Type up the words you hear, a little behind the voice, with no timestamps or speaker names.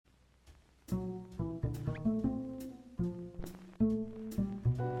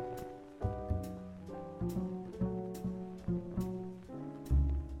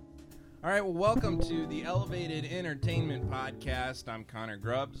All right, well, welcome to the Elevated Entertainment Podcast. I'm Connor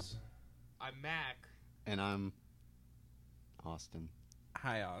Grubbs. I'm Mac. And I'm Austin.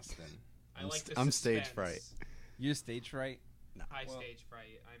 Hi, Austin. I like the I'm suspense. stage fright. You stage fright? No. Hi, stage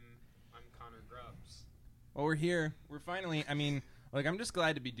fright. I'm Connor Grubbs. Well, we're here. We're finally, I'm just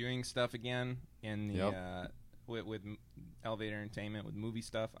glad to be doing stuff again in the with Elevated Entertainment, with movie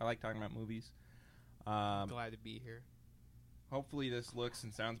stuff. I like talking about movies. Glad to be here. Hopefully this looks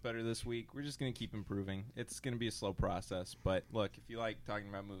and sounds better this week. We're just going to keep improving. It's going to be a slow process, but look, if you like talking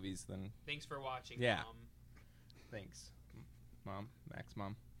about movies, then... Thanks for watching, Yeah. Mom. Thanks, Mom. Mac's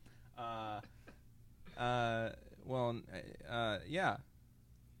mom. Yeah.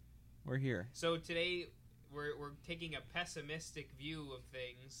 We're here. So today we're taking a pessimistic view of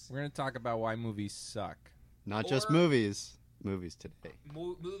things. We're going to talk about why movies suck. Not just Or- movies. Movies today.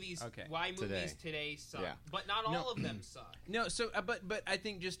 Movies. Okay. Why movies today suck. Yeah. But not all of them suck. No, so but I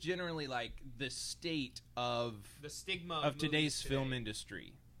think just generally like the state of The stigma of movies today's today. film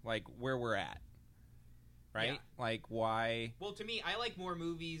industry, like where we're at. Right? Yeah. Like why Well, to me, I like more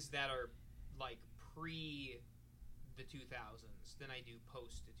movies that are like pre the 2000s than I do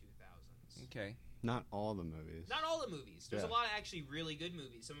post the 2000s. Okay. Not all the movies. Not all the movies. There's Yeah. a lot of actually really good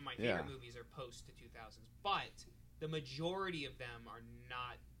movies. Some of my favorite movies are post the 2000s, but the majority of them are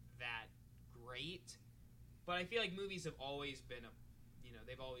not that great. But I feel like movies have always been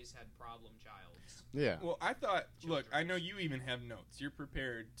they've always had problem childs. Yeah. Well, I thought, look, Children's. I know you even have notes. You're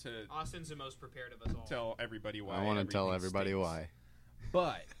prepared to Austin's the most prepared of us all. tell everybody why. I want to tell everything everybody stinks. why.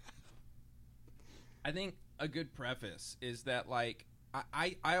 But I think a good preface is that, like,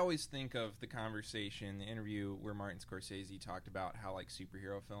 I always think of the conversation, the interview where Martin Scorsese talked about how, like,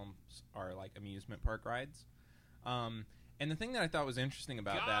 superhero films are like amusement park rides. And the thing that I thought was interesting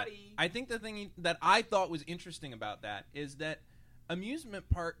about that, Gotti. I think the thing that I thought was interesting about that is that amusement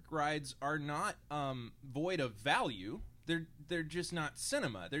park rides are not void of value. They're just not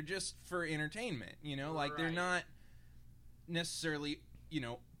cinema. They're just for entertainment. Like they're Right. not necessarily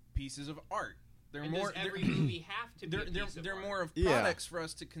pieces of art. They're And more. does every movie have to be a They're piece of they're art? more of Yeah. products for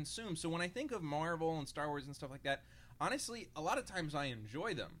us to consume. So when I think of Marvel and Star Wars and stuff like that, honestly, a lot of times I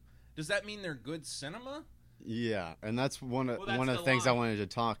enjoy them. Does that mean they're good cinema? Yeah, and that's one of Well, that's the the things I line. wanted to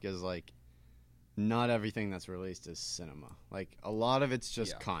talk is like not everything that's released is cinema. Like a lot of it's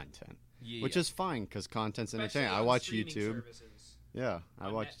just Yeah. content, Yeah. which is fine because content's Especially entertaining. I on watch streaming YouTube. services. Yeah, I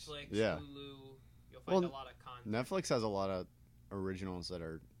On watch. Netflix, Yeah, Hulu. You'll find Well, a lot of content. Netflix has a lot of originals that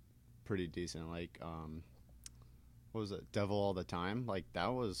are pretty decent. Like what was it? Devil All the Time. Like that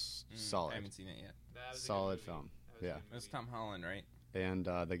was I solid. haven't seen it yet. That was a good solid movie. film. That was a Yeah. good That's movie. Tom Holland, right? And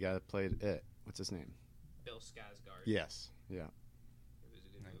the guy that played it. What's his name? Bill Skarsgård. Yes. Yeah. It was a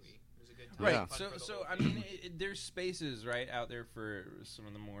good Nice. movie. It was a good time. Right. Yeah. Fun So for the so whole I mean, there's spaces right out there for some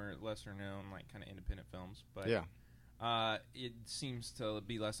of the more lesser known, like kind of independent films, but Yeah. it seems to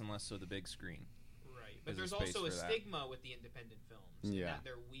be less and less so the big screen. Right, but There's there's a space also a for that. stigma with the independent films. in Yeah. that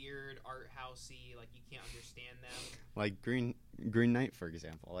they're weird, art housey, like you can't understand them. Like Green Knight, for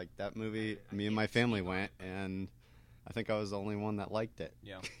example. Like that movie, I me and can't my family speak on went, it, but- and I think I was the only one that liked it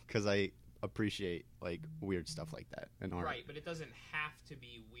Yeah. because I appreciate like weird stuff like that in art. Right, but it doesn't have to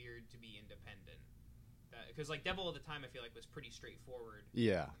be weird to be independent. Because like Devil at the Time, I feel like was pretty straightforward,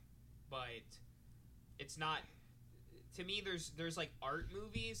 Yeah. but it's not. To me, there's like art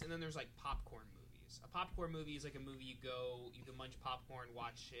movies, and then there's like popcorn movies. A popcorn movie is like a movie you can munch popcorn,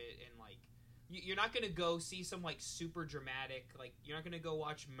 watch it, and like you're not gonna go see some like super dramatic, like you're not gonna go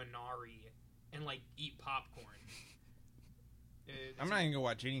watch Minari and like eat popcorn. I'm not gonna go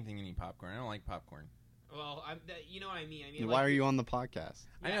watch anything and eat popcorn. I don't like popcorn. Well, you know what I mean. I mean, Why like, are you on the podcast?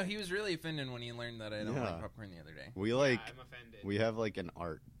 I know he was really offended when he learned that I don't Yeah. like popcorn the other day. We Yeah, like I'm offended. we have like an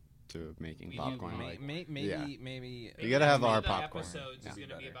art to making We do. popcorn. May- Like, Maybe Yeah. maybe You gotta have one our of the popcorn. episodes Yeah. is going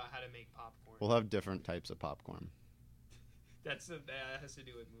to be Better. about how to make popcorn. we'll have different types of popcorn. That has to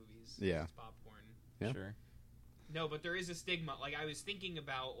do with movies. Yeah. It's popcorn. Yeah. Sure. No, but there is a stigma. Like I was thinking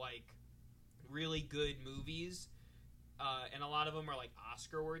about like really good movies, and a lot of them are like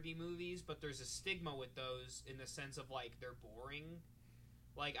Oscar-worthy movies. But there's a stigma with those in the sense of like they're boring.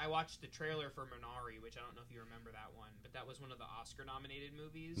 Like I watched the trailer for Minari, which I don't know if you remember that one, but that was one of the Oscar-nominated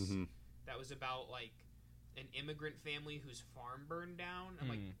movies. hmm That was about like an immigrant family whose farm burned down. I'm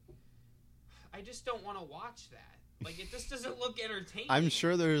like, I just don't want to watch that. Like it just doesn't look entertaining. I'm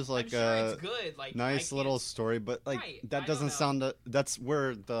sure there's I'm like sure a it's good. Like I nice can't- little story, but like Right, I that don't doesn't know. sound. That's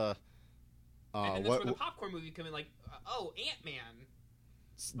where the. And then that's what where the popcorn movie come in. Like, oh, Ant-Man.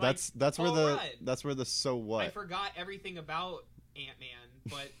 that's where all the right. that's where the so I what. forgot everything about Ant-Man,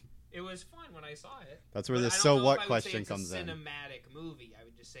 but It was fun when I saw it. That's where But the I don't so know what if I would question say it's comes a in. cinematic movie. I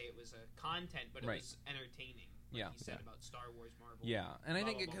would just say it was a content, but it Right. was entertaining. Like Yeah. you said about Star Wars, Marvel. Yeah, and I Blah,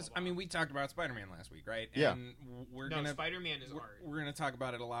 think blah, blah, because blah, I mean blah. we talked about Spider-Man last week, right? Yeah. And we're No, gonna Spider-Man is art. we're gonna talk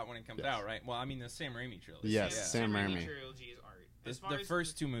about it a lot when it comes Yes. out, right? Well, I mean the Sam Raimi trilogy. Yes, Yeah. Sam Raimi. trilogy is art. The, As far the as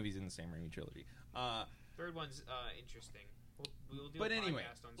first two movies in the Sam Raimi trilogy. third one's interesting. We'll do But a anyway,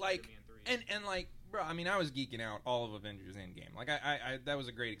 podcast on like, Spider-Man 3. and like, bro, I mean, I was geeking out all of Avengers Endgame. Like, I that was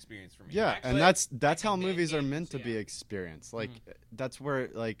a great experience for me. Yeah, Actually, and that's back how in the movies are games, meant to be yeah. experienced. Like that's where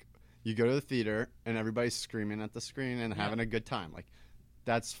like you go to the theater and everybody's screaming at the screen and having a good time. Like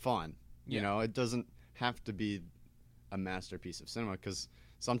that's fun. You Yeah. know, it doesn't have to be a masterpiece of cinema because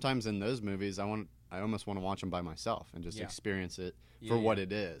sometimes in those movies I almost want to watch them by myself and just Yeah. experience it Yeah, for yeah. what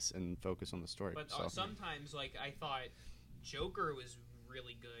it is and focus on the story. But so sometimes, like, I thought Joker was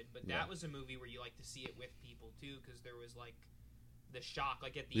really good, but Yeah. that was a movie where you like to see it with people too, because there was like the shock,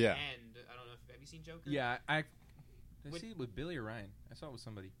 like at the Yeah. end. I don't know if have you seen Joker? Yeah, did I With- see it with Billy or Ryan? I saw it with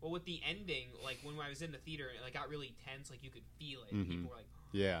somebody. Well, with the ending, like when I was in the theater, it like got really tense. Like you could feel it. Mhm. People were like,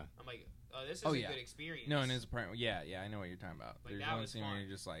 yeah, "I'm like, oh, this is Oh, a yeah. good experience." No, and his part. Yeah, I know what you're talking about. Like, There's that one was scene where fun. you're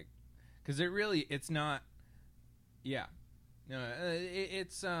just like, because it's not. Yeah, no,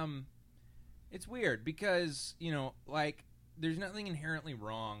 it's weird because like there's nothing inherently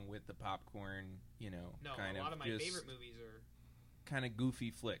wrong with the popcorn, No, kind a lot of my just favorite movies are. kind of goofy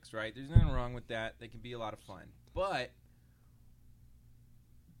flicks, right? There's nothing wrong with that. They can be a lot of fun, but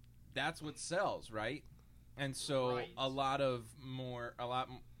that's what sells, right? And so Right. a lot of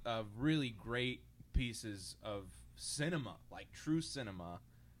really great pieces of cinema, like true cinema,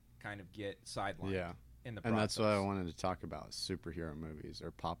 kind of get sidelined. yeah. In the And that's what I process. wanted to talk about: superhero movies or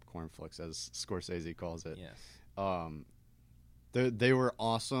popcorn flicks, as Scorsese calls it. Yes. They were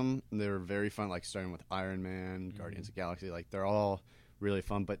awesome. They were very fun. Like starting with Iron Man, Guardians of the Galaxy. Like they're all really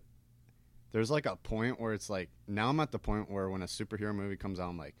fun. But there's like a point where it's like now I'm at the point where when a superhero movie comes out,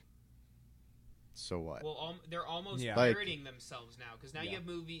 I'm like, so what? Well, they're almost Yeah. Like- parodying themselves now because now you Yeah. have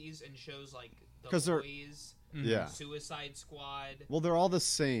movies and shows like The 'Cause they're- Boys, Yeah. Suicide Squad, Well, they're all the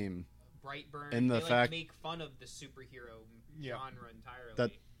same. Brightburn. And the they fact- make fun of the superhero Yeah. genre entirely.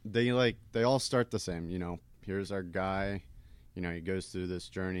 That- They all start the same. Here's our guy. He goes through this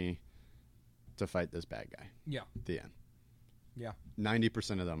journey to fight this bad guy. Yeah. The end. Yeah.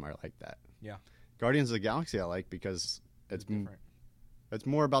 90% of them are like that. Yeah. Guardians of the Galaxy I like because it's different. it's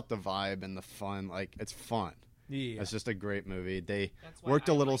more about the vibe and the fun. Like it's fun. Yeah. It's just a great movie. They That's why worked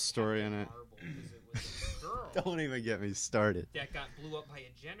a I little like story Captain in it. Marvel, 'cause it was a girl Don't even get me started. that got blew up by a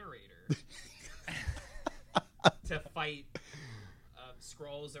generator to fight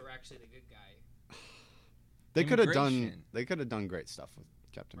Skrulls that were actually the good guy. They could have done. Immigration. They could have done great stuff with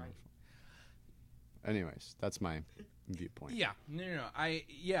Captain Right. Marvel. Anyways, that's my viewpoint. Yeah, no.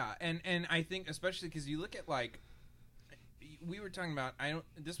 And I think especially because you look at like we were talking about.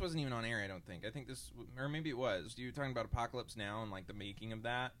 This wasn't even on air. I don't think. I think this, or maybe it was. You were talking about Apocalypse Now and like the making of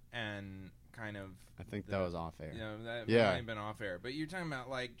that and kind of. I think that was off air. That Yeah. might have been off air. But you're talking about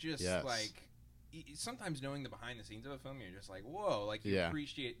like just Yes. like. Sometimes knowing the behind the scenes of a film, you're just like, whoa! Like you Yeah.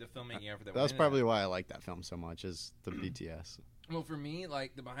 appreciate the filmmaking effort. That That's went into probably why I like that film so much. Is the BTS. Well, for me,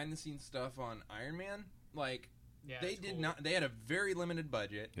 like the behind the scenes stuff on Iron Man, like Yeah, they it's did cool. not. They had a very limited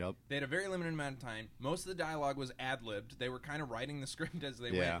budget. Yep. They had a very limited amount of time. Most of the dialogue was ad libbed. They were kind of writing the script as they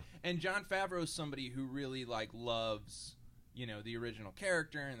Yeah. went. And Jon Favreau is somebody who really like loves, the original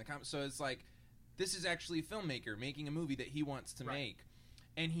character and the comic. So it's like, this is actually a filmmaker making a movie that he wants to Right. make.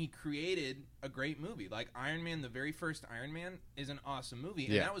 And he created a great movie. Like Iron Man, the very first Iron Man is an awesome movie.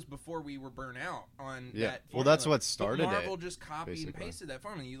 And Yeah. that was before we were burnt out on Yeah. that Well, that's formula. what started But Marvel it, just copied and basically. pasted that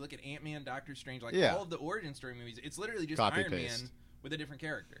formula. You look at Ant-Man, Doctor Strange, like Yeah. all of the origin story movies. It's literally just Copy, Iron paste. Man with a different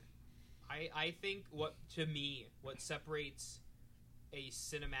character. I think what separates a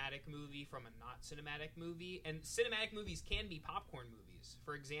cinematic movie from a not cinematic movie, and cinematic movies can be popcorn movies.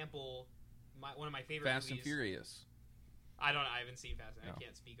 For example, one of my favorite Fast movies. and Furious. I haven't seen Fast. No. I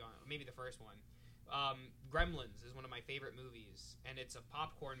can't speak on it. Maybe the first one. Gremlins is one of my favorite movies, and it's a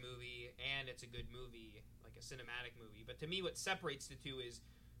popcorn movie, and it's a good movie, like a cinematic movie. But to me, what separates the two is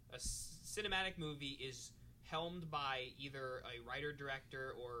a cinematic movie is helmed by either a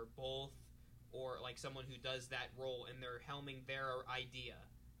writer-director or both, or like someone who does that role, and they're helming their idea.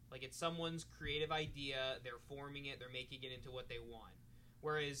 Like it's someone's creative idea, they're forming it, they're making it into what they want.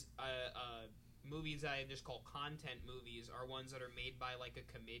 Whereas movies that I just call content movies are ones that are made by like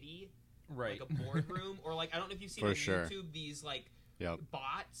a committee, Right. like a boardroom, or like I don't know if you've seen For on sure. YouTube these like Yep.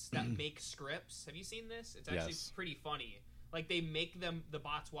 bots that make scripts. Have you seen this? It's actually Yes. pretty funny. Like they make the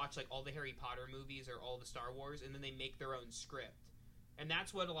bots watch like all the Harry Potter movies or all the Star Wars, and then they make their own script. and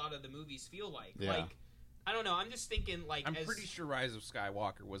that's what a lot of the movies feel like. Yeah. Like, I don't know. I'm just thinking, like, I'm pretty sure Rise of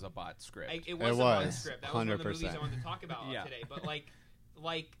Skywalker was a bot script. it was a bot was, script. That was one of the movies 100%. I wanted to talk about Yeah. today. But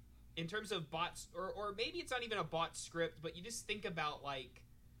like in terms of bots, or maybe it's not even a bot script, but you just think about like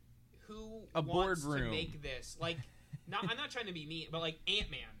who A wants boardroom. to make this. Like, I'm not trying to be mean, but like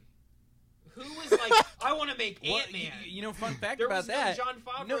Ant-Man. Who was like, I want to make Well, Ant-Man? you know, fun fact There about was no that. Jon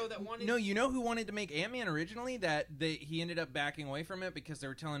Favreau that wanted. No, you know who wanted to make Ant-Man originally? He ended up backing away from it because they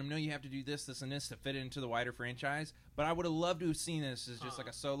were telling him, no, you have to do this, this, and this to fit it into the wider franchise. But I would have loved to have seen this as just like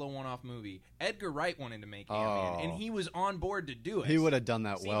a solo one-off movie. Edgar Wright wanted to make Ant-Man, and he was on board to do it. He would have done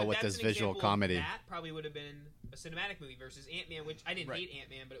that See, well but with that's his an visual example of comedy. That probably would have been a cinematic movie versus Ant-Man, which I didn't Right. hate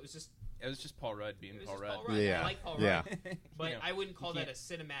Ant-Man, but it was just Paul Rudd being it was Paul just Rudd. Paul Rudd. Yeah. I like Paul Yeah. Rudd, but You know, I wouldn't call you that a can't-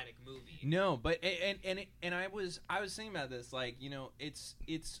 cinematic movie. No, but and I was thinking about this, like, you know, it's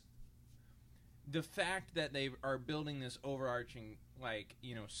the fact that they are building this overarching, like,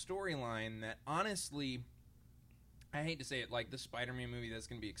 you know, storyline that honestly, I hate to say it, like the Spider-Man movie that's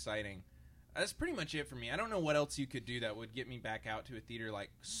going to be exciting. That's pretty much it for me. I don't know what else you could do that would get me back out to a theater like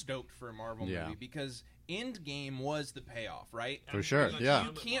stoked for a Marvel Yeah. movie, because Endgame was the payoff, right? For I'm sure, pretty much yeah. done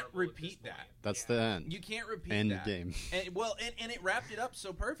You with can't Marvel at this repeat point. that. That's Yeah. the end. You can't repeat End that. game. And, well, and it wrapped it up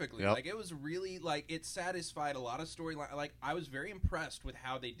so perfectly. Yep. Like, it was really, like, it satisfied a lot of storyline. Like, I was very impressed with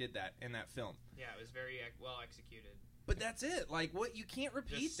how they did that in that film. Yeah, it was very well executed. But that's it. Like, what, you can't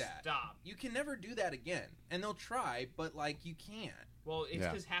repeat Just that. stop. You can never do that again. And they'll try, but, like, you can't. Well, it's Yeah.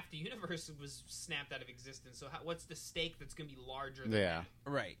 because half the universe was snapped out of existence. So what's the stake that's going to be larger than Yeah.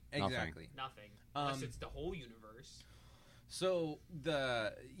 Right, Nothing. exactly. that? Nothing. Unless Um, it's the whole universe. So,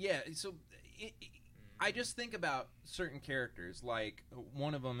 I just think about certain characters, like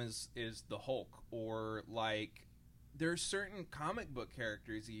one of them is the Hulk, or like there's certain comic book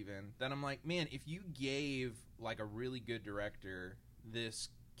characters even that I'm like, man, if you gave like a really good director this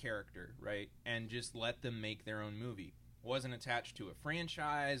character, right, and just let them make their own movie, wasn't attached to a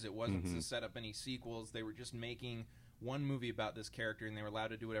franchise, it wasn't to set up any sequels, they were just making one movie about this character and they were allowed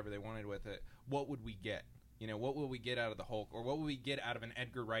to do whatever they wanted with it, what would we get? You know, what will we get out of the Hulk, or what will we get out of an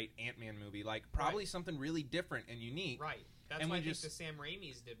Edgar Wright Ant-Man movie? Like, probably something really different and unique. Right. That's and why we I think just- the Sam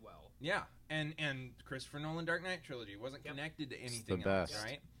Raimi's did well. Yeah, and Christopher Nolan Dark Knight trilogy wasn't Yep. connected to anything the else, best.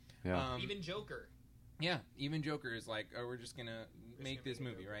 right? Yeah. Even Joker. Yeah, even Joker is like, oh, we're just gonna make gonna this make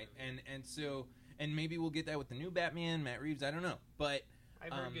a movie, Joker right? movie. And so maybe we'll get that with the new Batman, Matt Reeves. I don't know, but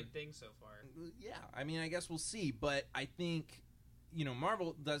I've heard good things so far. yeah, I mean, I guess we'll see. But I think, you know,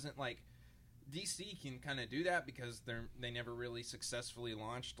 Marvel doesn't like. DC can kind of do that because they never really successfully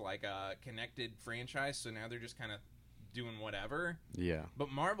launched like a connected franchise, so now they're just kind of doing whatever. Yeah.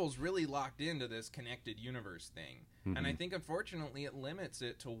 But Marvel's really locked into this connected universe thing, and I think unfortunately it limits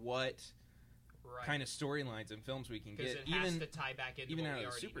it to what Right. kind of storylines and films we can Because get, it has even to tie back into even what out we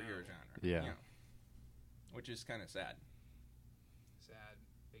of the already superhero know. genre. Yeah. you know, which is kind of sad. Sad.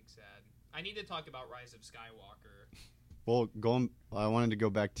 Big sad. I need to talk about Rise of Skywalker. Well, I wanted to go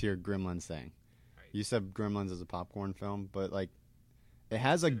back to your Gremlins thing. Right. You said Gremlins is a popcorn film, but like, it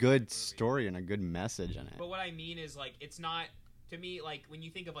has a It's a good movie. story and a good message in it. But what I mean is, like, it's not, to me, like, when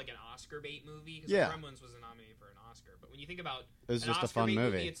you think of, like, an Oscar bait movie, because Yeah. Gremlins was nominated for an Oscar, but when you think about It was an just a Oscar fun bait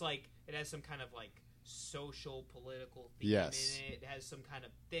movie. it's like, it has some kind of, like, social, political theme Yes. in it. It has some kind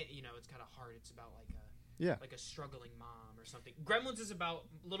of, you know, it's kind of hard. It's about, like, Yeah. like a struggling mom or something. Gremlins is about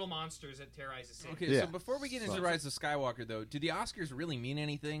little monsters that terrorize the city. Okay, Yeah. so before we get into So- Rise of Skywalker, though, do the Oscars really mean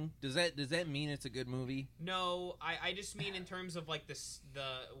anything? Does that mean it's a good movie? No, I just mean in terms of, like, the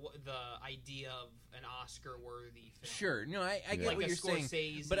idea of an Oscar-worthy film. Sure, no, I get Like what a you're Scorsese,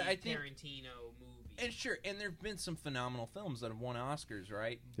 saying, but I think Tarantino movie. and sure, and there've been some phenomenal films that have won Oscars,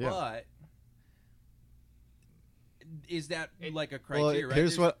 right? Yeah. But is that It- like a Well, criteria? right?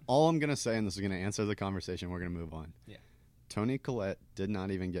 here's There's- what all I'm gonna say, and this is gonna answer the conversation. We're gonna move on. Yeah. Toni Collette did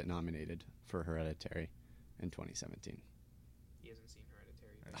not even get nominated for Hereditary in 2017. He hasn't seen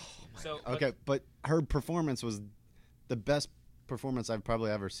Hereditary. Oh So Okay, but her performance was the best performance I've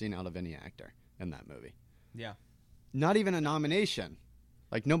probably ever seen out of any actor in that movie. Yeah. Not even a nomination.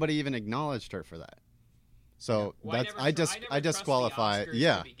 Like, nobody even acknowledged her for that. So Well, that's never I trust the disqualify. Oscars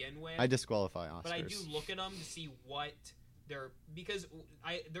Yeah, to begin with, I disqualify Oscars. but I do look at them to see what they're, because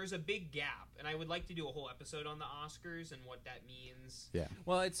there's a big gap, and I would like to do a whole episode on the Oscars and what that means. Yeah.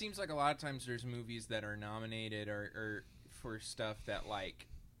 Well, it seems like a lot of times there's movies that are nominated or for stuff that like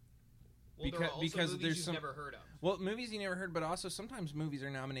Well, there are also because movies there's you've some never heard of. well movies you never heard, but also sometimes movies are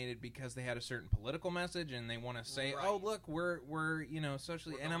nominated because they had a certain political message and they want to say, Right. oh look, we're you know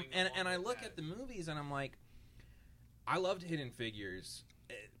socially, We're and I'm going and I along with look that. at the movies and I'm like, I loved Hidden Figures.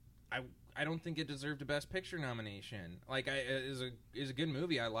 I don't think it deserved a Best Picture nomination. Like, is a good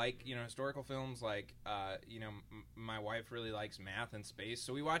movie. I like, historical films. Like, my wife really likes math and space,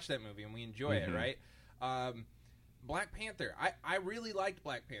 so we watch that movie and we enjoy it, right? Black Panther. I really liked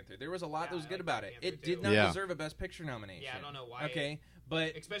Black Panther. There was a lot that was good about it. It did not deserve a Best Picture nomination. Yeah, I don't know why. Okay,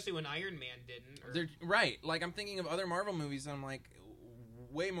 but especially when Iron Man didn't. Right. Like, I'm thinking of other Marvel movies, and I'm like,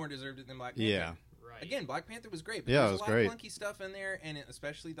 way more deserved it than Black Panther. Yeah. Right. Again, Black Panther was great. But Yeah, there it was a lot great. of clunky stuff in there, and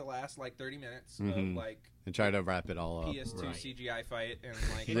especially the last 30 minutes of And try to wrap it all up. PS2 Right. CGI fight, and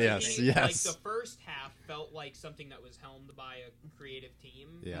Yes, Like yes. the first half felt like something that was helmed by a creative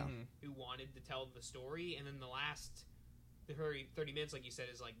team Yeah. who wanted to tell the story, and then the last 30 minutes, like you said,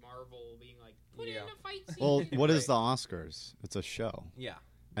 is like Marvel being like, put in a fight scene. Well, what is the Oscars? It's a show. Yeah.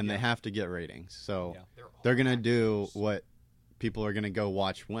 And they have to get ratings. So Yeah. they're going to do what people are going to go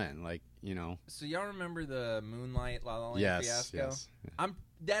watch when. Like, So y'all remember the Moonlight La La Land yes, fiasco? yes.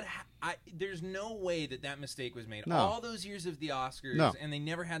 There's no way that mistake was made. No. All those years of the Oscars, No. and they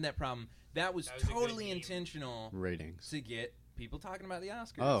never had that problem. That was That was a good totally meme. intentional Ratings. to get people talking about the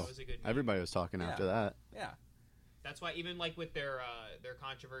Oscars. Oh, That was a good meme. everybody was talking after that. Yeah. That's why even like with their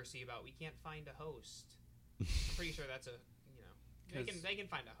controversy about we can't find a host. I'm pretty sure that's they can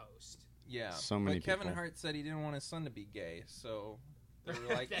find a host. Yeah. So many but Kevin people. Hart said he didn't want his son to be gay, so they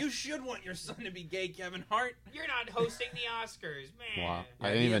were like, "You should want your son to be gay, Kevin Hart." You're not hosting the Oscars, man. Wow. Yeah,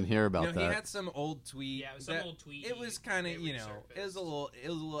 I didn't even hear about He that. had some old tweet. Yeah, it was some old tweet. It was kind of, that it was a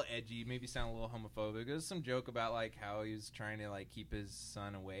little edgy, maybe sound a little homophobic. It was some joke about like how he was trying to like keep his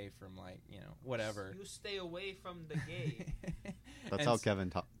son away from whatever. You stay away from the gay. That's And how s-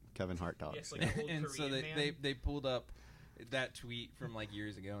 Kevin Hart talks. Yes, like an old and Korean so man. they pulled up that tweet from like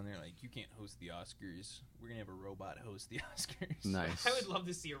years ago, and they're like, "You can't host the Oscars. We're gonna have a robot host the Oscars." Nice. I would love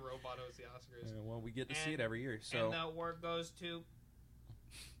to see a robot host the Oscars. Well, we get to see And- it every year. So And the award goes to.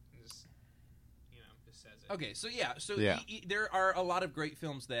 Just, just says it. okay, so yeah, Yeah. There are a lot of great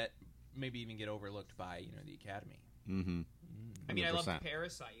films that maybe even get overlooked by the Academy. Mm-hmm. I mean, I love 100%.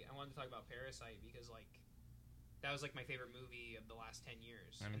 Parasite. I wanted to talk about Parasite because that was like my favorite movie of the last 10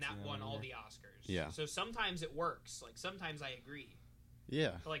 years, I haven't and that seen that won one all either. the Oscars. Yeah. So sometimes it works. Like sometimes I agree.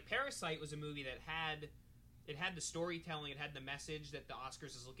 Yeah. But like Parasite was a movie that had the storytelling, it had the message that the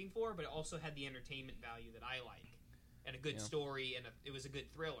Oscars is looking for, but it also had the entertainment value that I like, and a good story, and it was a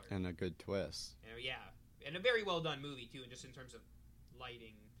good thriller. And a good twist. Yeah, and a very well done movie too, and just in terms of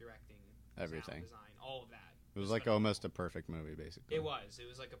lighting, directing, Everything. sound design, all of that. It was Just like phenomenal. almost a perfect movie, basically. It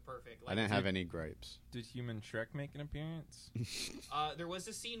was like a perfect. I didn't have any gripes. Did Human Shrek make an appearance? There was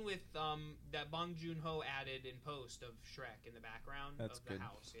a scene with that Bong Joon-ho added in post of Shrek in the background That's of the good.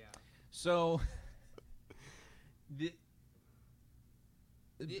 house. Yeah. So, the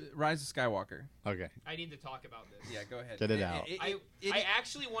Rise of Skywalker. Okay. I need to talk about this. Yeah, go ahead. Get it out. I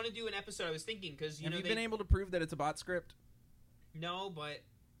actually want to do an episode. I was thinking because have you been able to prove that it's a bot script? No, but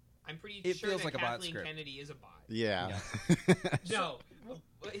I'm pretty It sure feels that like a bot Kathleen script. Kennedy is a bot. Yeah. No.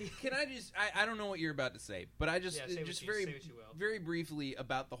 Can I just? I don't know what you're about to say, but I just Yeah, say just what very you will. very briefly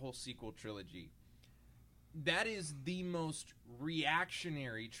about the whole sequel trilogy. That is the most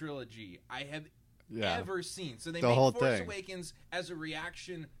reactionary trilogy I have Yeah. ever seen. So they The made whole Force thing. Awakens as a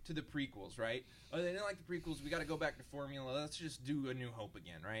reaction to the prequels, right? Oh, they didn't like the prequels. We got to go back to formula. Let's just do A New Hope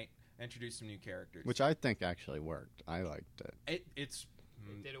again, right? Introduce some new characters. Which I think actually worked. I liked it. It's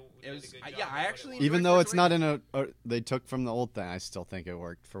It was was- a good yeah, job I of what it actually was. Even enjoyed though Force it's not in they took from the old thing, I still think it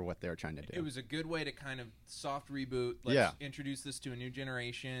worked for what they were trying to do. It was a good way to kind of soft reboot. Let's Yeah. introduce this to a new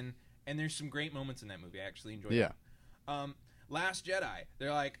generation. And there's some great moments in that movie. I actually enjoyed Yeah. it. Last Jedi.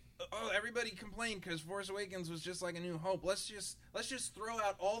 They're like, oh, everybody complained because Force Awakens was just like A New Hope. Let's just throw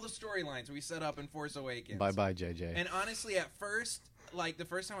out all the storylines we set up in Force Awakens. Bye bye, JJ. And honestly, at first, like the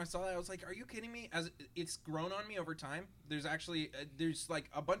first time I saw that, I was like, "Are you kidding me?" As it's grown on me over time. There's actually there's like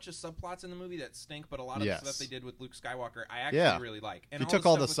a bunch of subplots in the movie that stink, but a lot of Yes. the stuff they did with Luke Skywalker, I actually Yeah. really like. if And you took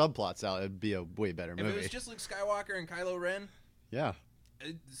all the stuff subplots out, it'd be a way better with, if movie. it was just Luke Skywalker and Kylo Ren, Yeah.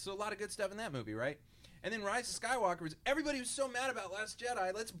 so a lot of good stuff in that movie, right? And then Rise of Skywalker was everybody was so mad about Last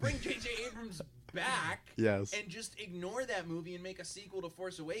Jedi. Let's bring J.J. Abrams back Yes. and just ignore that movie and make a sequel to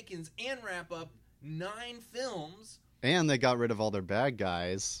Force Awakens and wrap up 9 films. And they got rid of all their bad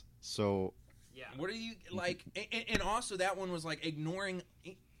guys. So Yeah. What are you like? And also that one was like ignoring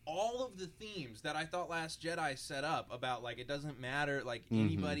all of the themes that I thought Last Jedi set up about like it doesn't matter, like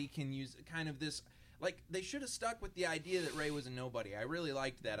anybody can use kind of this. Like they should have stuck with the idea that Rey was a nobody. I really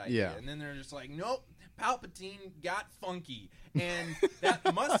liked that idea. Yeah. And then they're just like, nope, Palpatine got funky, and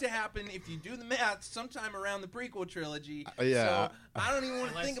that must have happened if you do the math sometime around the prequel trilogy. Yeah. So I don't even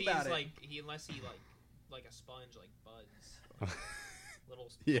want to Unless think he's about it. like a sponge, like buds.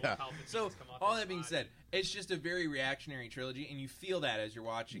 Yeah. Palpatines So come off all his that being body. said, it's just a very reactionary trilogy, and you feel that as you're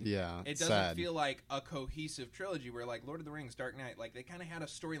watching. Yeah, It doesn't sad. feel like a cohesive trilogy where, like, Lord of the Rings, Dark Knight, like, they kind of had a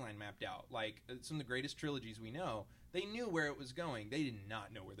storyline mapped out. Like, some of the greatest trilogies we know, they knew where it was going. They did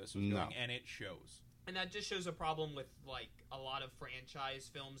not know where this was No. going, and it shows. And that just shows a problem with like a lot of franchise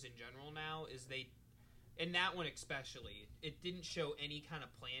films in general now is in that one especially, it didn't show any kind of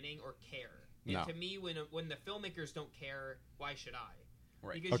planning or care. And No. to me, when the filmmakers don't care, why should I?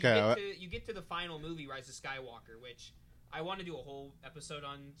 Right. Because you get to the final movie, Rise of Skywalker, which I want to do a whole episode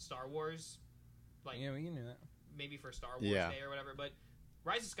on Star Wars, like Yeah, we can do that. maybe for Star Wars Yeah. Day or whatever. But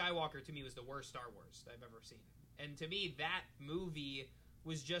Rise of Skywalker to me was the worst Star Wars I've ever seen. And to me, that movie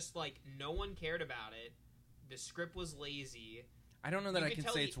was just like no one cared about it. The script was lazy. I don't know that You I could can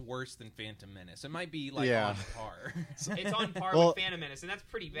tell say the- it's worse than Phantom Menace. It might be like Yeah. on par. It's on par Well, with Phantom Menace, and that's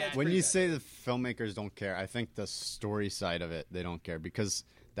pretty bad. When pretty you bad. say the filmmakers don't care, I think the story side of it, they don't care because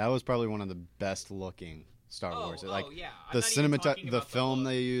that was probably one of the best looking Star Wars. Like yeah. I'm the not even talking cinematography, the about film look.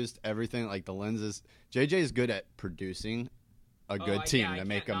 they used, everything, like the lenses. JJ is good at producing a good team to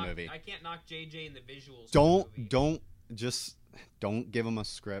make a movie. I can't knock JJ in the visuals. Don't give him a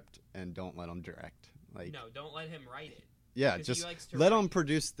script and don't let him direct. Like No, don't let him write it. yeah, 'Cause he just likes to let write. him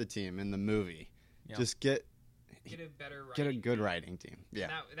produce the team in the movie. Yeah. Just get Get a better a writing good team. writing team.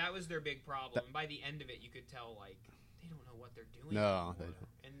 Yeah. That was their big problem. And by the end of it, you could tell like they don't know what they're doing. No, they anymore.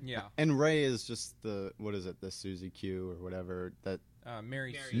 don't. And Yeah. And Ray is just the the Susie Q or whatever that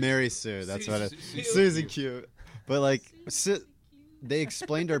Mary Mary. Sue. Mary Sue. That's what it Susie is. Q. Susie Q. But like they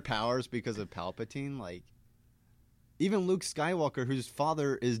explained her powers because of Palpatine. Like even Luke Skywalker, whose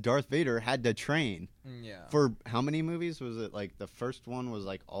father is Darth Vader, had to train Yeah. for how many movies was it? Like the first one was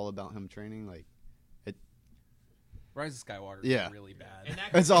like all about him training. Like Rise of Skywalker Yeah. is really bad. And that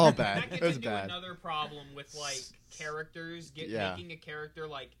It's gets- all bad. That gets It's into bad. another problem with like characters Yeah. making a character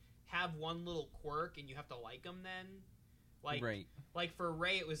like have one little quirk and you have to like them then. Like right. like for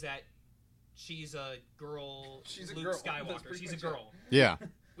Rey, it was that she's a girl. She's a Luke girl. That's Skywalker. pretty She's a much it. girl. yeah,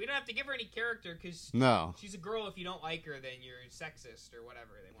 We don't have to give her any character because no, she's a girl. If you don't like her, then you're sexist or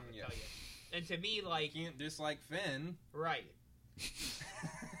whatever they want to Yeah. tell you. And to me, like You can't dislike Finn. right.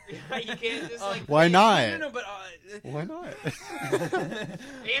 You can't just like Why not? No, but Why not?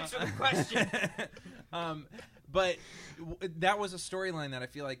 answer the question. But that was a storyline that I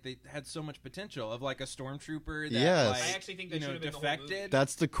feel like they had so much potential of, like a stormtrooper that, Yes. like, I actually think that you know, should have been the whole movie. defected.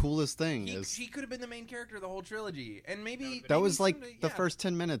 That's the coolest thing. He could have been the main character of the whole trilogy, and maybe That was like someday- the yeah. first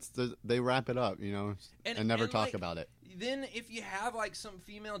 10 minutes. They wrap it up, you know, and never talk like, about it. Then if you have like some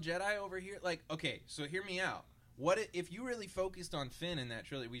female Jedi over here, like okay, so hear me out. What if you really focused on Finn in that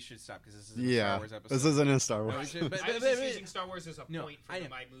trilogy? We should stop because this is a Star Yeah, Wars episode. this isn't a Star No, we Wars. should- but- I was just using Star Wars as a No, point for I know.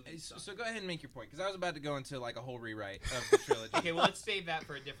 my movie So, stuff. so go ahead and make your point because I was about to go into like a whole rewrite of the trilogy. Okay, well, let's save that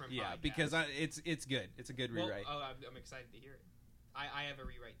for a different Yeah, podcast. because it's good. It's a good Well, rewrite. I'm excited to hear it. I have a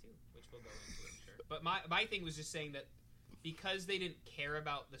rewrite too, which we'll go into, I'm sure. But my thing was just saying that because they didn't care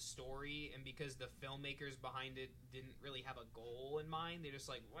about the story and because the filmmakers behind it didn't really have a goal in mind, they're just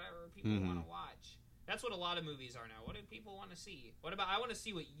like, whatever people Mhm. want to watch. That's what a lot of movies are now. What do people want to see? What about I want to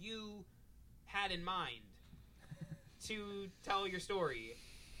see what you had in mind to tell your story.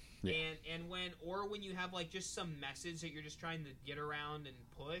 Yeah. And when you have like just some message that you're just trying to get around and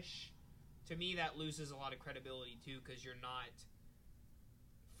push, to me that loses a lot of credibility too because you're not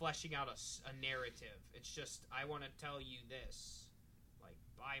fleshing out a narrative. It's just I want to tell you this, like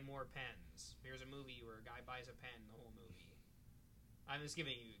buy more pens. Here's a movie where a guy buys a pen the whole movie. I'm just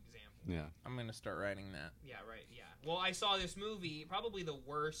giving you an example. Yeah. I'm gonna start writing that. Yeah, right. Yeah. Well, I saw this movie, probably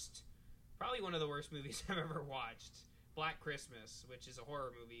one of the worst movies I've ever watched. Black Christmas, which is a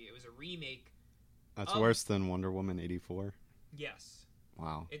horror movie. It was a remake. That's Oh. worse than Wonder Woman 84. Yes,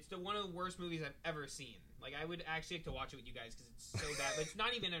 Wow. it's one of the worst movies I've ever seen. Like I would actually like to watch it with you guys because it's so bad. But it's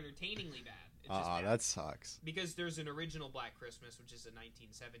not even entertainingly bad. It's just bad. That sucks. Because there's an original Black Christmas, which is a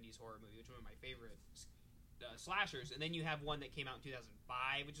 1970s horror movie, which is one of my favorite slashers, and then you have one that came out in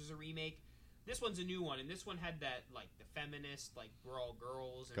 2005, which is a remake. This one's a new one, and this one had that like the feminist, like we're all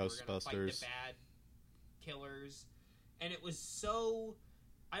girls and we're gonna fight the Ghostbusters. bad killers, and it was so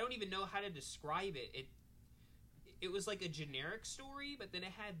I don't even know how to describe it. It was like a generic story, but then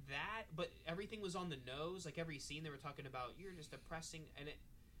it had that, but everything was on the nose. Like every scene, they were talking about you're just oppressing, and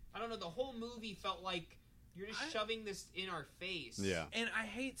I don't know. The whole movie felt like you're just shoving this in our face. Yeah. And I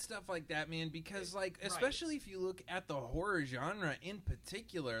hate stuff like that, man, because like Right. especially if you look at the horror genre in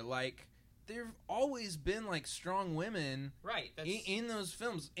particular, like there've always been like strong women Right. That's in those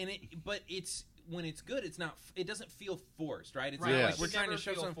films, and but it's when it's good, it's not. It doesn't feel forced, right? It's right. not Yeah. like It we're should trying to never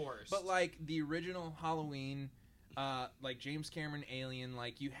show feel some. forced. But like the original Halloween, like James Cameron, Alien.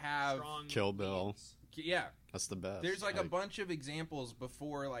 Like you have, Strong Kill Bill. leads. yeah. That's the best. There's like a bunch of examples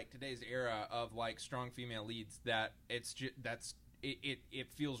before like today's era of like strong female leads that it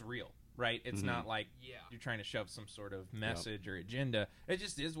feels real, right? It's Mhm. not like Yeah. you're trying to shove some sort of message or agenda. It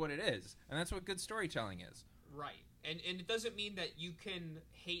just is what it is, and that's what good storytelling is. Right. And it doesn't mean that you can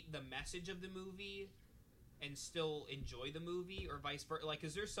hate the message of the movie and still enjoy the movie, or vice versa. Like,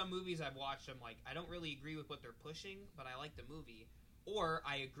 because there's some movies I've watched, I'm like, I don't really agree with what they're pushing, but I like the movie. Or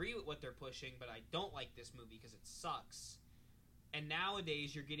I agree with what they're pushing, but I don't like this movie because it sucks. And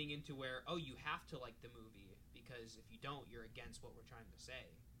nowadays, you're getting into where, oh, you have to like the movie, because if you don't, you're against what we're trying to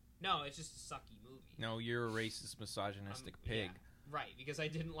say. No, it's just a sucky movie. No, you're a racist, misogynistic pig. Yeah, right, because I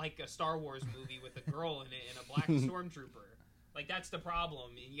didn't like a Star Wars movie with a girl in it and a black stormtrooper. Like, that's the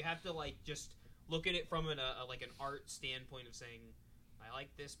problem. And you have to, like, just look at it from an art standpoint of saying, I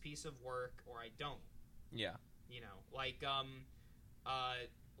like this piece of work or I don't. Yeah. You know, like,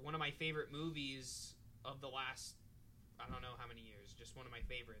 one of my favorite movies of the last, I don't know how many years, just one of my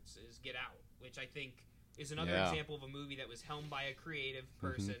favorites is Get Out, which I think is another Yeah. example of a movie that was helmed by a creative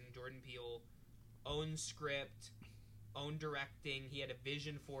person, Jordan Peele, own script, own directing. He had a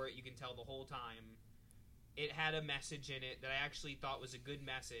vision for it, you can tell the whole time. It had a message in it that I actually thought was a good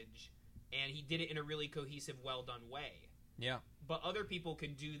message, and he did it in a really cohesive, well-done way. Yeah. But other people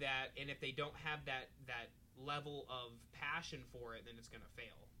can do that, and if they don't have that level of passion for it, then it's going to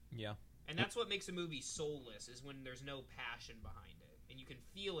fail. Yeah. And that's what makes a movie soulless, is when there's no passion behind it. And you can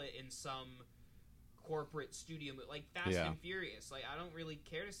feel it in some corporate studio, like Fast Yeah. and Furious. Like, I don't really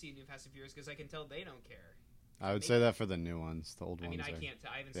care to see a new Fast and Furious because I can tell they don't care. I would say that for the new ones. The old I mean, ones I are. can't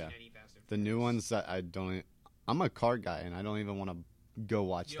tell. I haven't yeah. seen any Fast and Furious. The new ones that I don't. I'm a car guy, and I don't even want to go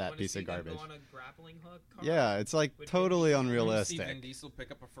watch You don't that wanna piece see of them garbage. go on a grappling hook car? Yeah, it's like With totally Vin Diesel. You wanna see unrealistic. Vin Diesel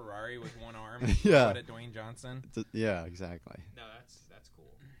pick up a Ferrari with one arm. Yeah. Put at Dwayne Johnson. Yeah, exactly. No, that's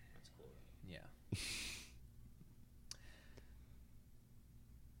cool. That's cool. Yeah.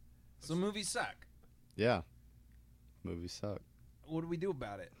 So movies suck. Yeah, movies suck. What do we do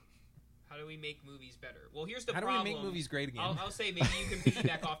about it? How do we make movies better? Well, here's the How problem. do we make movies great again? I'll say maybe you can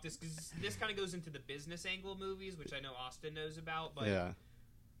piggyback off this, because this kind of goes into the business angle of movies, which I know Austin knows about. But Yeah,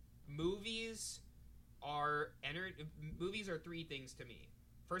 movies are movies are three things to me.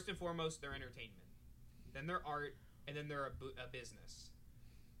 First and foremost, they're entertainment. Then they're art, and then they're a business.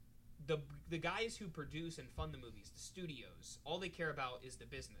 The guys who produce and fund the movies, the studios, all they care about is the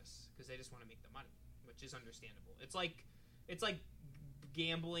business, because they just want to make the money, which is understandable. It's like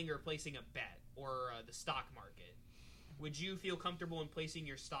gambling or placing a bet, or the stock market. Would you feel comfortable in placing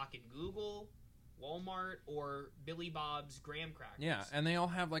your stock in Google, Walmart, or Billy Bob's Graham Crackers? Yeah, and they all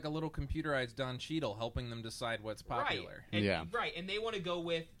have like a little computerized Don Cheadle helping them decide what's popular. Right. And, Yeah. Right, and they want to go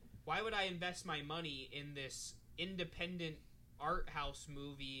with, why would I invest my money in this independent art house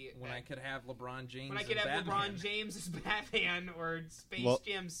movie When I could have LeBron James. when I could as have Batman. LeBron James as Batman or Space Well-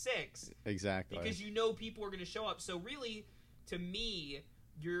 Jam 6? exactly. Because you know people are going to show up. So really, to me,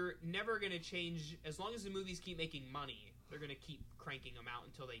 you're never going to change. As long as the movies keep making money, they're going to keep cranking them out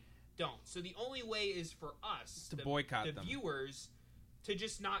until they don't. So the only way is for us, To boycott the them. viewers, to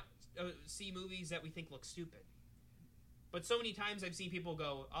just not see movies that we think look stupid. But so many times I've seen people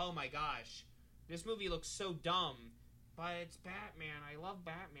go, oh my gosh, this movie looks so dumb, but it's Batman. I love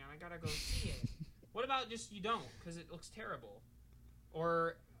Batman. I gotta go see it. What about just you don't, because it looks terrible?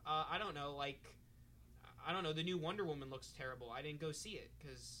 Or, I don't know, the new Wonder Woman looks terrible. I didn't go see it,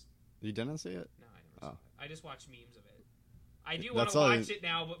 because... You didn't see it? No, I never Oh. saw it. I just watched memes of it. I do want That's to all watch you- it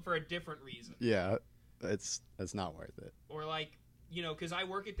now, but for a different reason. Yeah, it's not worth it. Or because I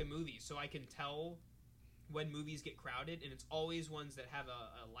work at the movies, so I can tell when movies get crowded, and it's always ones that have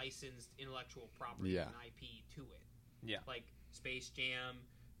a licensed intellectual property Yeah. and IP to it. Yeah. Like Space Jam,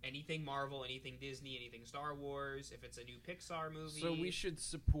 anything Marvel, anything Disney, anything Star Wars. If it's a new Pixar movie, So we should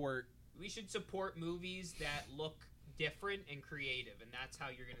support. support movies that look different and creative, and that's how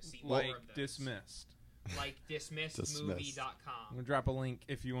you're going to see more Like of those. Dismissed. Like Dismissed. I'm dismissedmovie.com. gonna drop a link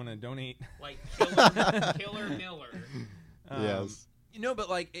if you want to donate. Like Killer Miller. Yes. You know, but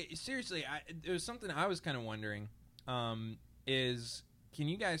like seriously, there was something I was kind of wondering. Is can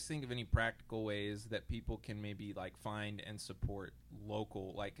you guys think of any practical ways that people can maybe like find and support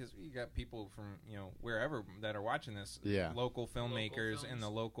local, like, because you got people from wherever that are watching this, Yeah. local filmmakers films. in the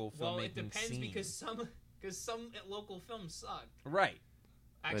local filmmaking Well, it depends scene. because some local films suck. Right.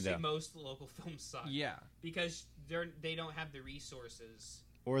 Actually, do. most local films suck. Yeah. Because they don't have the resources.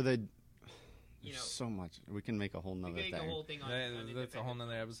 Or they. You know, So much. We can make a whole we nother can make thing. a whole thing on, That's a whole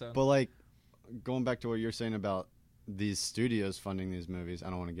nother episode. But like, going back to what you're saying about these studios funding these movies, I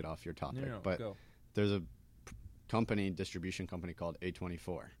don't want to get off your topic, No, but go. there's a distribution company called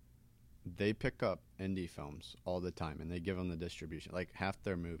A24. They pick up indie films all the time, and they give them the distribution. Like, half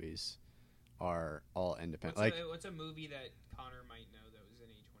their movies are all independent. What's a movie that Connor might know that was an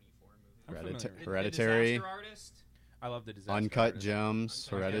A24 movie? I'm familiar with it. Hereditary. The Disaster Artist? I love the Disaster Uncut Artist. Gems,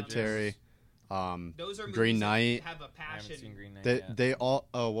 Uncut Hereditary, Those are movies Green that Knight. have a I haven't passion. seen Green Knight They yet. they all.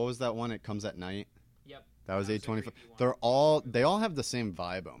 Oh, what was that one? It Comes at Night. Yep. That was a A24. creepy one. They all have the same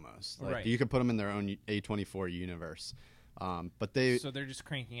vibe almost. Like, Right. you could put them in their own A24 universe. But So they're just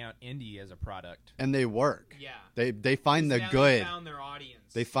cranking out indie as a product. and they work. Yeah. They find the Now they good. found their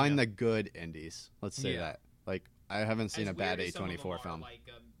audience. They find Yeah. the good indies. Let's say Yeah. that. Like, I haven't seen As a bad weird as some of them A24 are, film. Like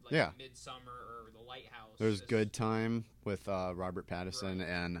Yeah. Midsummer or The Lighthouse. There's It's- Good Time with Robert Pattinson Right.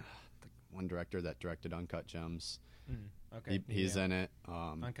 and the one director that directed Uncut Gems. Okay. He's yeah. in it.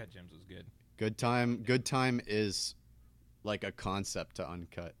 Uncut Gems was good. Good Time is like a concept to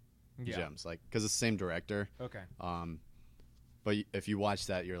Uncut Yeah. Gems, like, because it's the same director. Okay. But if you watch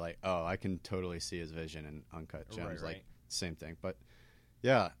that, you're like, oh, I can totally see his vision in Uncut Gems. Right. Like, same thing. But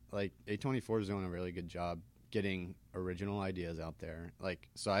yeah, like, A24 is doing a really good job getting original ideas out there. Like,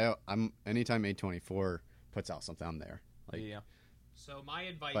 so I'm anytime A24 puts out something, I'm there. Like, yeah. So my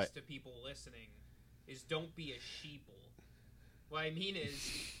advice But- to people listening is don't be a sheeple. What I mean is,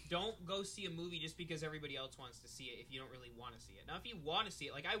 don't go see a movie just because everybody else wants to see it if you don't really want to see it. Now, if you want to see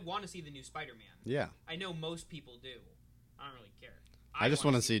it, like, I want to see the new Spider-Man. yeah. I know most people do. I don't really care. I just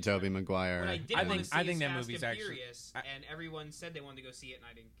want wanna to see Tobey Spider-Man. Maguire. What I did I want think- to see I is think that Fast movie's and actually- Furious, and everyone said they wanted to go see it, and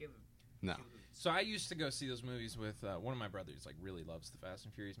I didn't give them No. two hoots. So I used to go see those movies with one of my brothers. Like, really loves the Fast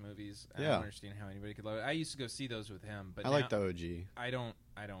and Furious movies. I Yeah. don't understand how anybody could love it. I used to go see those with him, but I now, like the OG. I don't.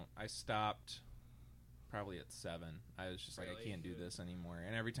 I stopped probably at 7. I was just like, I Really? can't do this anymore.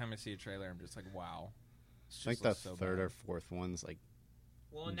 And every time I see a trailer, I'm just like, wow. It's I think just the looks so third bad. or fourth one's like,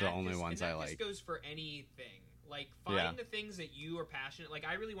 Well, and the that only just, ones and that I just like. goes for anything. Like, find Yeah. the things that you are passionate. Like,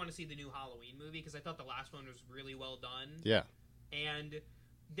 I really want to see the new Halloween movie because I thought the last one was really well done. yeah. And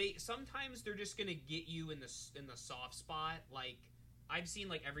sometimes they're just gonna get you in the soft spot. Like, I've seen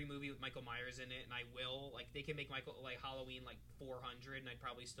like every movie with Michael Myers in it, and I will. Like, they can make Halloween like 400, and I'd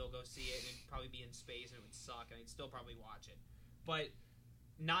probably still go see it, and it'd probably be in space, and it would suck, and I'd still probably watch it. But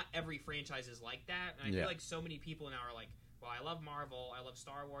not every franchise is like that, and I Yeah. feel like so many people now are like, well, I love Marvel, I love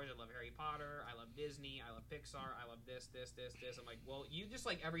Star Wars, I love Harry Potter, I love Disney, I love Pixar, I love this. I'm like, well, you just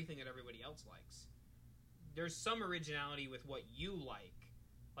like everything that everybody else likes. There's some originality with what you like.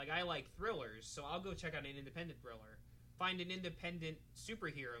 Like, I like thrillers, so I'll go check out an independent thriller. Find an independent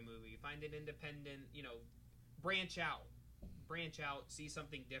superhero movie. Find an independent, branch out, see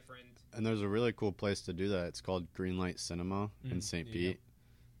something different. And there's a really cool place to do that. It's called Greenlight Cinema in St. yeah. Pete.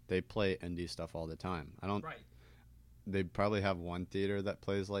 They play indie stuff all the time. Right. They probably have one theater that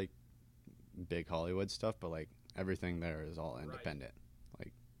plays like big Hollywood stuff, but like everything there is all independent.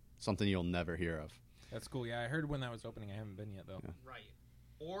 Like, something you'll never hear of. That's cool. Yeah, I heard when that was opening. I haven't been yet though. Yeah. Right.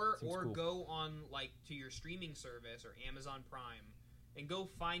 Or Seems cool. go on to your streaming service or Amazon Prime and go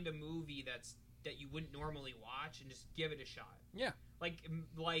find a movie that you wouldn't normally watch and just give it a shot. Yeah.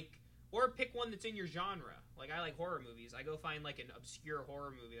 Or pick one that's in your genre. Like, I like horror movies. I go find like an obscure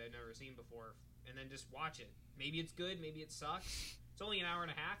horror movie that I've never seen before and then just watch it. Maybe it's good, maybe it sucks. It's only an hour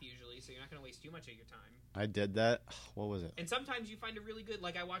and a half usually, so you're not going to waste too much of your time. I did that. What was it? And sometimes you find a really good,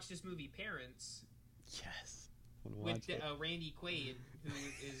 like I watched this movie Parents Yes. with Randy Quaid, who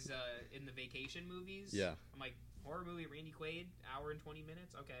is in the Vacation movies. Yeah. I'm like, horror movie Randy Quaid, hour and 20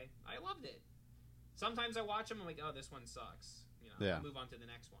 minutes? Okay. I loved it. Sometimes I watch them, I'm like, oh, this one sucks. Yeah. I'll move on to the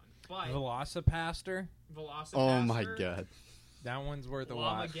next one. But Velocipaster. Velocipaster. Oh my god. That one's worth a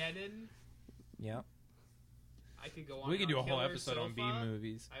watch. Lamageddon. Yep. I could go on. We could and do a on. whole Killer episode on B Sofa.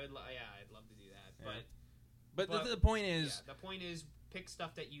 movies. I'd love to do that. Yeah. But But the point is, the point is, pick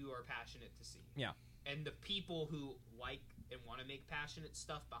stuff that you are passionate to see. Yeah. And the people who like and want to make passionate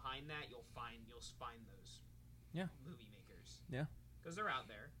stuff behind that, you'll find those. Yeah. Movie makers. Yeah. Because they're out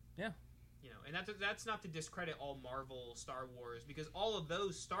there. Yeah. And that's not to discredit all Marvel, Star Wars, because all of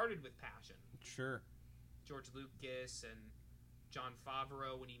those started with passion. sure. George Lucas and Jon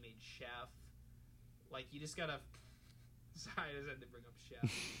Favreau when he made Chef. Like, you just gotta. Sorry, I just had to bring up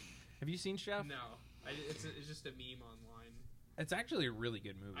Chef. Have you seen Chef? No, it's just a meme online. It's actually a really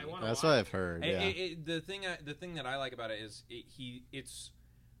good movie. I want to. That's watch what it. I've heard. Yeah. The thing that I like about it is it's.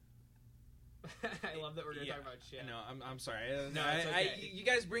 I love that we're gonna Yeah. talk about Chef. No, I'm sorry. No, it's okay. You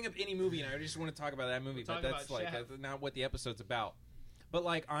guys bring up any movie, and I just want to talk about that movie, We'll but talk that's about like Chef. that's not what the episode's about. But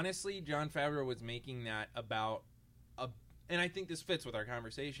like honestly, Jon Favreau was making that about and I think this fits with our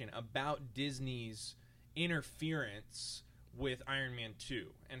conversation about Disney's interference with Iron Man 2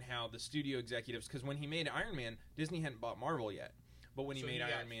 and how the studio executives, because when he made Iron Man, Disney hadn't bought Marvel yet. But when he So made he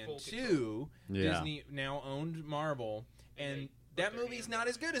got Iron Man full 2, Yeah. Disney now owned Marvel, and they that put their movie's hands not on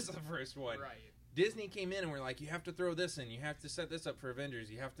as it. good as the first one. Right. Disney came in and were like, you have to throw this in, you have to set this up for Avengers,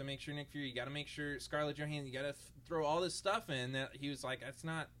 you have to make sure Nick Fury, you got to make sure Scarlett Johansson, you got to throw all this stuff in. That he was like, that's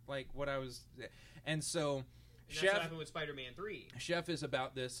not like what I was, and so And that's Chef what happened with Spider-Man 3. Chef is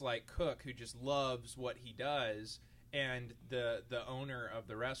about this like cook who just loves what he does, and the owner of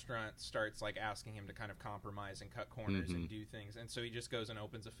the restaurant starts like asking him to kind of compromise and cut corners and do things, and so he just goes and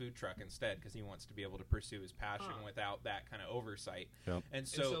opens a food truck instead because he wants to be able to pursue his passion without that kind of oversight. Yep. And And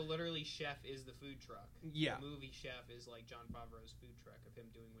so literally Chef is the food truck. Yeah. The movie Chef is like Jon Favreau's food truck of him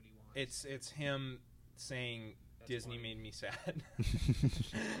doing what he wants. it's him saying That's Disney funny. made me sad.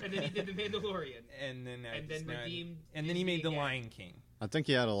 And then he did The Mandalorian. and then redeemed and then he Disney made The again. Lion King. I think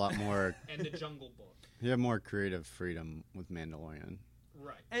he had a lot more. And The Jungle Book. He had more creative freedom with Mandalorian.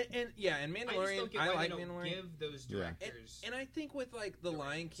 Right. And I just Mandalorian, don't get I why like they don't Mandalorian. give those Yeah. directors. And I think with like The The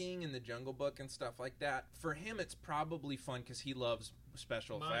Lion reins. King and The Jungle Book and stuff like that, for him it's probably fun because he loves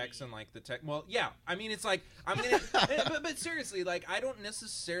special Money. effects and like the tech. Well, yeah, I mean it's like I'm gonna, but seriously, like I don't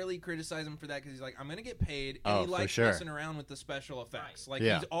necessarily criticize him for that because he's like I'm gonna get paid and Oh, he for likes sure. messing around with the special effects. Right. Like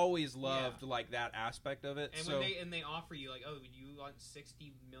Yeah. he's always loved like that aspect of it. And so when they offer you like, oh, you want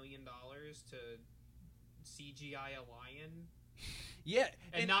 $60 million to CGI a lion yeah,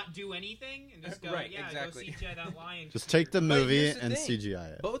 and not do anything and just go, Right, yeah, exactly. go CGI that lion. Just take the But movie here's the and thing.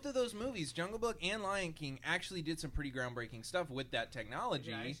 CGI it. both of those movies, Jungle Book and Lion King, actually did some pretty groundbreaking stuff with that technology.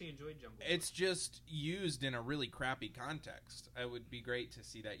 Yeah, I actually enjoyed Jungle Book. It's just used in a really crappy context. It would be great to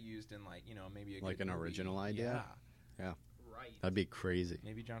see that used in like maybe a Like good an movie. original idea? Yeah. right. That'd be crazy.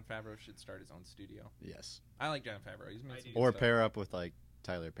 Maybe Jon Favreau should start his own studio. Yes. I like Jon Favreau. He's made I some do. good Or stuff. pair up with like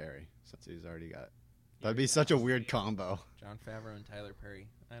Tyler Perry since he's already got. Yeah, That'd be that's such a awesome. weird combo. Jon Favreau and Tyler Perry.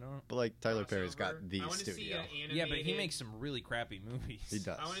 I don't. But like Tyler Perry's Crossover. got the I wanna see studio. an animated, Yeah, but he makes some really crappy movies. He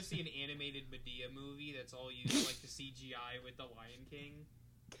does. I want to see an animated Medea movie that's all used like the CGI with the Lion King.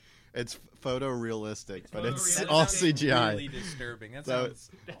 It's photorealistic, It's but it's photorealistic. all That sounds CGI. Really disturbing. That That-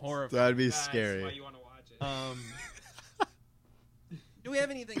 sounds horrifying. That'd be That's scary. why you want to watch it. Do we have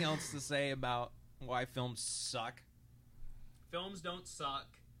anything else to say about why films suck? Films don't suck,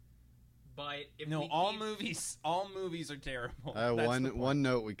 but if No, we all keep- movies are terrible. Uh, That's one the point. one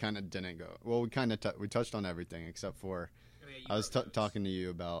note we kind of didn't go. Well, we kind of we touched on everything except for Oh, yeah, you I was wrote those. talking to you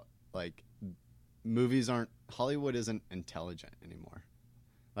about like movies aren't Hollywood isn't intelligent anymore.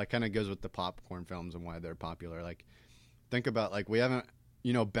 That kind of goes with the popcorn films and why they're popular. Like think about like we haven't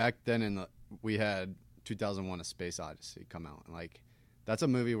back then we had 2001: A Space Odyssey come out and like that's a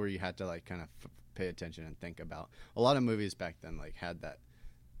movie where you had to like kind of pay attention and think about. A lot of movies back then like had that.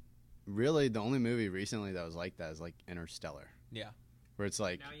 Really, the only movie recently that was like that is like Interstellar. Yeah. Where it's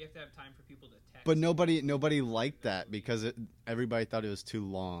like Now you have to have time for people to text. but nobody liked that because everybody thought it was too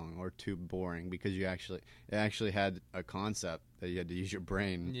long or too boring because it actually had a concept that you had to use your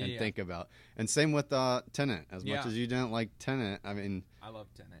brain and Yeah. think about. And same with Tenet. As much Yeah. as you didn't like Tenet, I mean, I love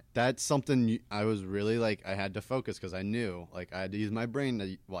Tenet. that's something I was really like I had to focus because I knew like I had to use my brain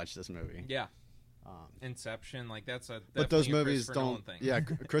to watch this movie. Yeah. Um, Inception, like that's a but those definitely a movies Christopher Nolan don't. thing. Yeah,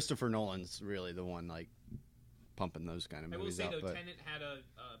 Christopher Nolan's really the one like pumping those kind of I will movies say out. though, But Tenet had a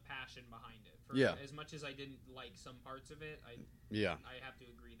passion behind it. For Yeah. As much as I didn't like some parts of it, yeah, I have to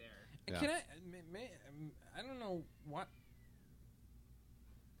agree there. Yeah. Can I don't know what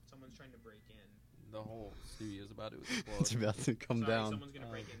Someone's trying to break in. the whole studio's about to it's explode. about to come Sorry, down. someone's gonna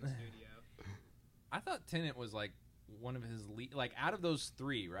break in the studio. I thought Tenet was like one of his like out of those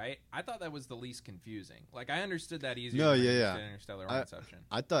three, right? I thought that was the least confusing. Like I understood that easier. No, than yeah, I yeah. understood Interstellar or Inception.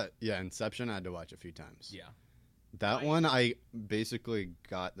 I thought, Inception I had to watch a few times. Yeah. That Right. one, I basically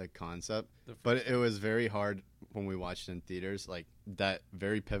got the concept, The but first it was very hard when we watched it in theaters. Like that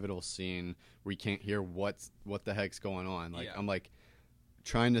very pivotal scene where you can't hear what the heck's going on. Like Yeah. I'm like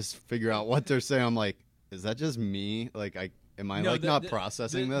trying to figure out what they're saying. I'm like, is that just me? Like am I No, like not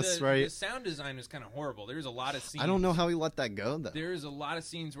processing this right? The sound design was kind of horrible. There's a lot of scenes. I don't know how he let that go though. There's a lot of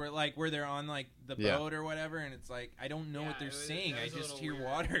scenes where they're on like the Yeah. boat or whatever, and it's like I don't know Yeah, what they're it was- saying. that I was a just little hear weird.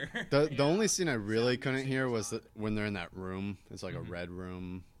 water. The Yeah. only scene I really Sound couldn't mixing hear was was odd. when they're in that room. It's like Mhm. a red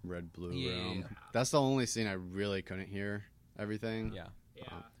room, red blue Yeah, room. yeah. That's the only scene I really couldn't hear everything. yeah,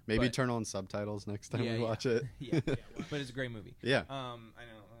 Yeah. Maybe But- turn on subtitles next time Yeah, we yeah. watch it. yeah. Yeah, well, But it's a great movie. Yeah. I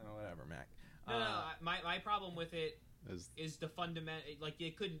know, whatever, Mac. no, my problem with it Is- is the fundamental. Like they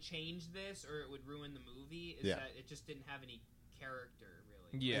couldn't change this, or it would ruin the movie. Is Yeah. that it just didn't have any character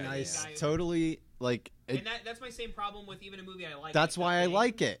really. Yeah, and I yeah. totally like And that's my same problem with even a movie I like. that's like why The I Thing.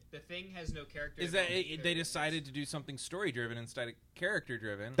 like it. The Thing has no character. Is that development. they decided to do something story driven instead of character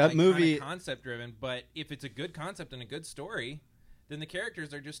driven? That movie- concept driven. But if it's a good concept and a good story, then the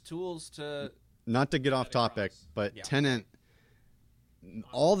characters are just tools to. Not to get off Other topic, cross. but Yeah. Tenet, On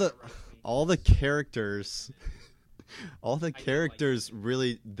all the roast meat. all the characters, all the do like characters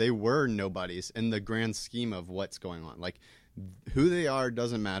really they were nobodies in the grand scheme of what's going on. Like who they are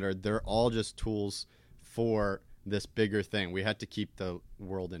doesn't matter. They're all just tools for this bigger thing. We had to keep the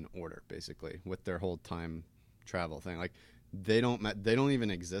world in order, basically, with their whole time travel thing. Like they don't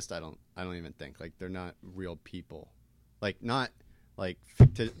even exist. I don't even think like they're not real people. Like not like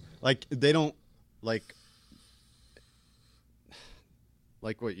like they don't like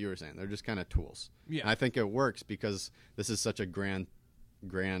what you were saying. They're just kind of tools. Yeah. And I think it works because this is such a grand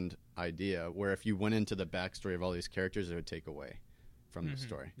idea where if you went into the backstory of all these characters, it would take away from the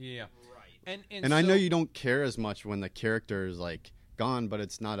story. Yeah. Right. And I know so- you don't care as much when the character is like gone, but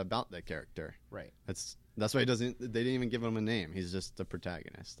it's not about the character. Right. That's why they didn't even give him a name. He's just the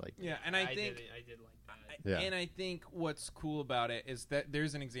protagonist. Like Yeah, and I think. I did like that. Yeah. And I think what's cool about it is that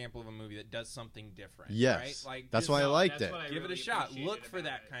there's an example of a movie that does something different. Yes. Right? Like That's just why I No, liked that's it. what I give really it a shot. appreciated Look for about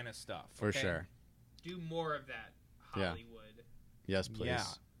that it. kind of stuff. For okay? sure. Do more of that, Yeah. Hollywood, Yes, please. Yeah.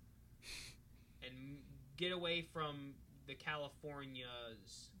 and get away from the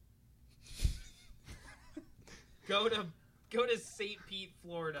Californias. Go to St. Pete,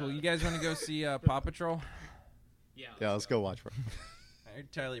 Florida. Cool. You guys want to go see Paw Patrol? Yeah. Yeah, let's go watch. I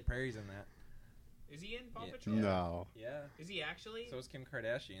heard Tyler Perry's in that. Is he in Paw Yeah. Patrol? No. Yeah. Is he actually? So is Kim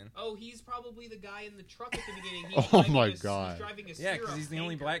Kardashian. Oh, he's probably the guy in the truck at the beginning. He's Oh driving my a, God. He's driving a Yeah, syrup because he's the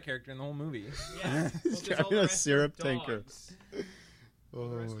only tanker. black character in the whole movie. Yeah, He's because all driving the a rest are syrup tanker. dogs. All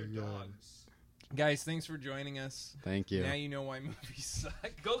the rest are dogs. Guys, thanks for joining us. Thank you. Now you know why movies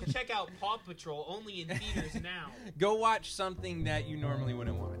suck. Go check out Paw Patrol, only in theaters now. Go watch something that you normally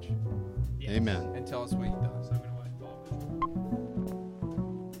wouldn't watch. Yeah. Amen. And tell us what you thought. So I'm gonna watch Paw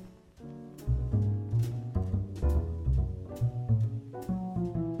Patrol.